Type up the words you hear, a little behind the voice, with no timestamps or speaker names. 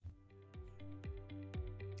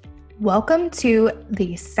Welcome to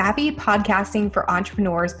the Savvy Podcasting for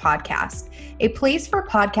Entrepreneurs podcast, a place for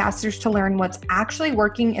podcasters to learn what's actually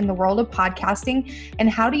working in the world of podcasting and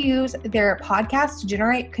how to use their podcast to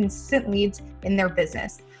generate consistent leads in their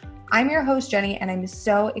business. I'm your host, Jenny, and I'm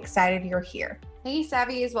so excited you're here. Hey,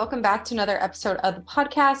 Savvies. Welcome back to another episode of the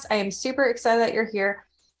podcast. I am super excited that you're here,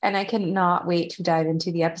 and I cannot wait to dive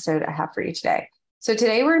into the episode I have for you today. So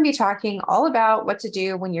today we're going to be talking all about what to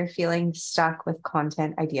do when you're feeling stuck with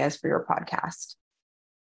content ideas for your podcast.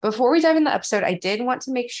 Before we dive into the episode, I did want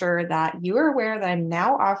to make sure that you are aware that I'm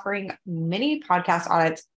now offering mini podcast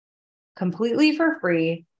audits completely for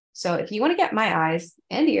free. So if you want to get my eyes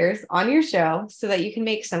and ears on your show so that you can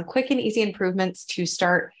make some quick and easy improvements to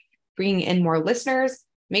start bringing in more listeners,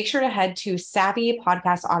 make sure to head to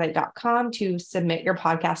savvypodcastaudit.com to submit your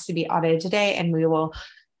podcast to be audited today, and we will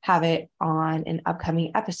have it on an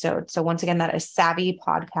upcoming episode. So once again, that is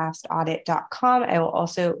savvypodcastaudit.com. I will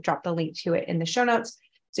also drop the link to it in the show notes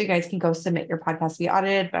so you guys can go submit your podcast to be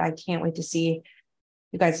audited, but I can't wait to see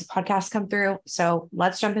you guys' podcast come through. So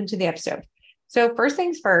let's jump into the episode. So first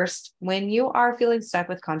things first, when you are feeling stuck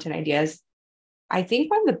with content ideas, I think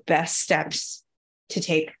one of the best steps to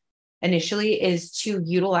take initially is to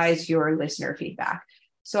utilize your listener feedback.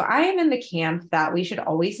 So I am in the camp that we should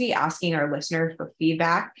always be asking our listeners for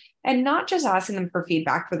feedback, and not just asking them for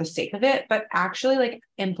feedback for the sake of it, but actually like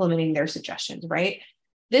implementing their suggestions, right?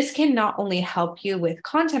 This can not only help you with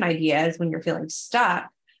content ideas when you're feeling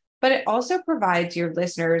stuck, but it also provides your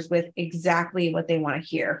listeners with exactly what they want to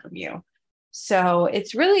hear from you. So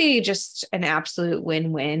it's really just an absolute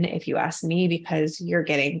win-win if you ask me, because you're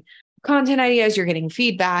getting content ideas, you're getting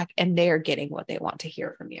feedback, and they are getting what they want to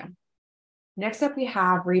hear from you. Next up, we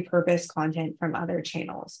have repurpose content from other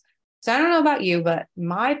channels. So I don't know about you, but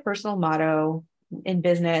my personal motto in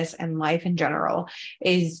business and life in general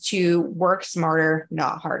is to work smarter,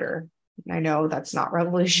 not harder. I know that's not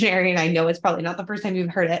revolutionary, and I know it's probably not the first time you've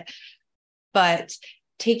heard it, but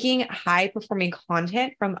taking high performing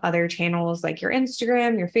content from other channels like your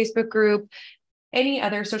Instagram, your Facebook group, any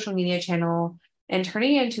other social media channel, and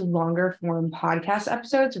turning it into longer form podcast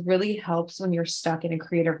episodes really helps when you're stuck in a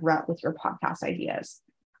creative rut with your podcast ideas.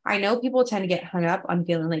 I know people tend to get hung up on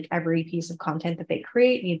feeling like every piece of content that they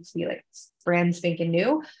create needs to be like brand spanking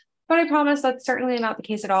new, but I promise that's certainly not the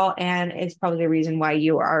case at all. And it's probably the reason why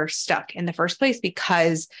you are stuck in the first place,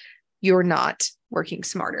 because you're not working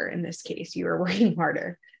smarter. In this case, you are working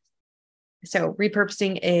harder. So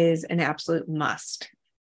repurposing is an absolute must.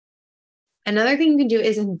 Another thing you can do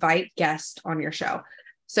is invite guests on your show.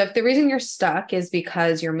 So if the reason you're stuck is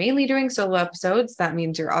because you're mainly doing solo episodes, that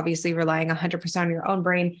means you're obviously relying 100% on your own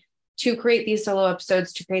brain to create these solo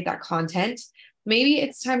episodes, to create that content. Maybe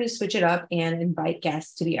it's time to switch it up and invite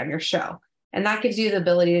guests to be on your show. And that gives you the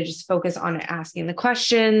ability to just focus on asking the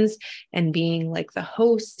questions and being like the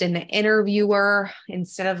host and the interviewer,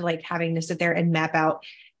 instead of like having to sit there and map out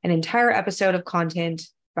an entire episode of content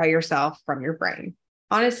by yourself from your brain.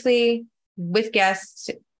 Honestly, with guests,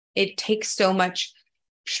 it takes so much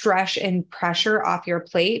stress and pressure off your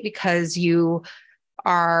plate because you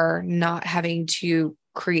are not having to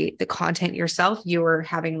create the content yourself. You are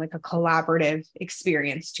having like a collaborative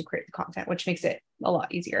experience to create the content, which makes it a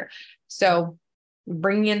lot easier. So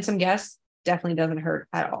bringing in some guests definitely doesn't hurt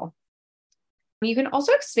at all. You can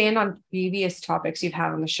also expand on previous topics you've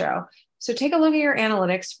had on the show. So take a look at your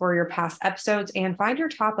analytics for your past episodes and find your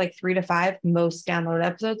top like 3 to 5 most downloaded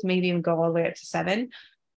episodes, maybe even go all the way up to seven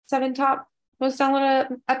top most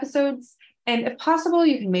downloaded episodes. And if possible,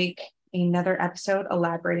 you can make another episode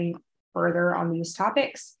elaborating further on these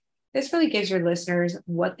topics. This really gives your listeners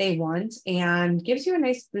what they want and gives you a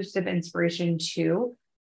nice boost of inspiration too,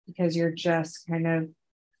 because you're just kind of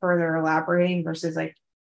further elaborating versus like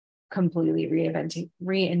completely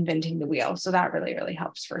reinventing the wheel. So that really, really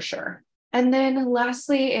helps for sure. And then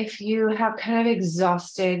lastly, if you have kind of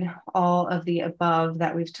exhausted all of the above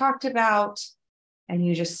that we've talked about, and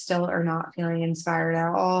you just still are not feeling inspired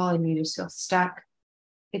at all, and you just feel stuck,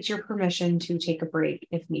 it's your permission to take a break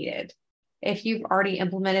if needed. If you've already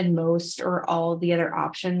implemented most or all the other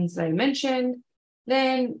options that I mentioned,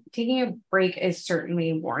 then taking a break is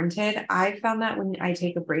certainly warranted. I found that when I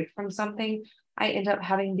take a break from something, I end up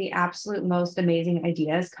having the absolute most amazing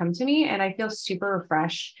ideas come to me, and I feel super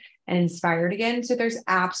refreshed and inspired again. So there's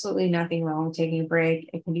absolutely nothing wrong with taking a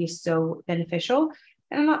break. It can be so beneficial.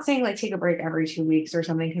 And I'm not saying like take a break every 2 weeks or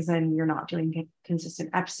something, because then you're not doing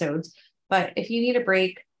consistent episodes. But if you need a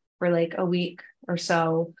break for like a week or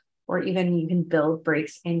so, or even you can build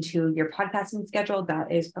breaks into your podcasting schedule,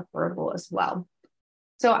 that is preferable as well.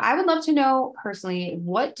 So I would love to know personally,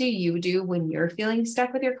 what do you do when you're feeling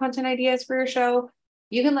stuck with your content ideas for your show?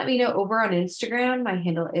 You can let me know over on Instagram. My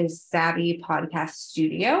handle is Savvy Podcast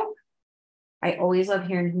Studio. I always love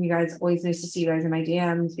hearing from you guys. Always nice to see you guys in my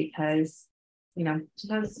DMs because,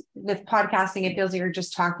 sometimes with podcasting, it feels like you're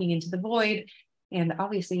just talking into the void. And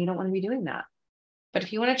obviously you don't want to be doing that. But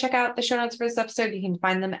if you want to check out the show notes for this episode, you can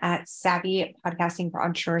find them at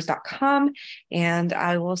savvypodcastingforentrepreneurs.com. And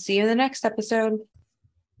I will see you in the next episode.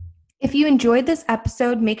 If you enjoyed this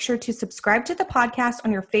episode, make sure to subscribe to the podcast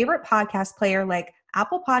on your favorite podcast player like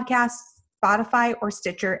Apple Podcasts, Spotify, or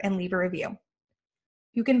Stitcher, and leave a review.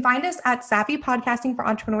 You can find us at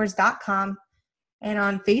savvypodcastingforentrepreneurs.com and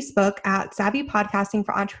on Facebook at Savvy Podcasting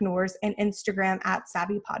for Entrepreneurs and Instagram at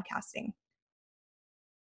Savvy Podcasting.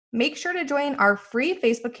 Make sure to join our free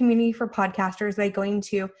Facebook community for podcasters by going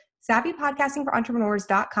to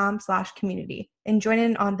savvypodcastingforentrepreneurs.com/community and join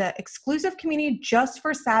in on the exclusive community just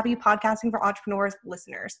for Savvy Podcasting for Entrepreneurs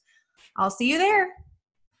listeners. I'll see you there.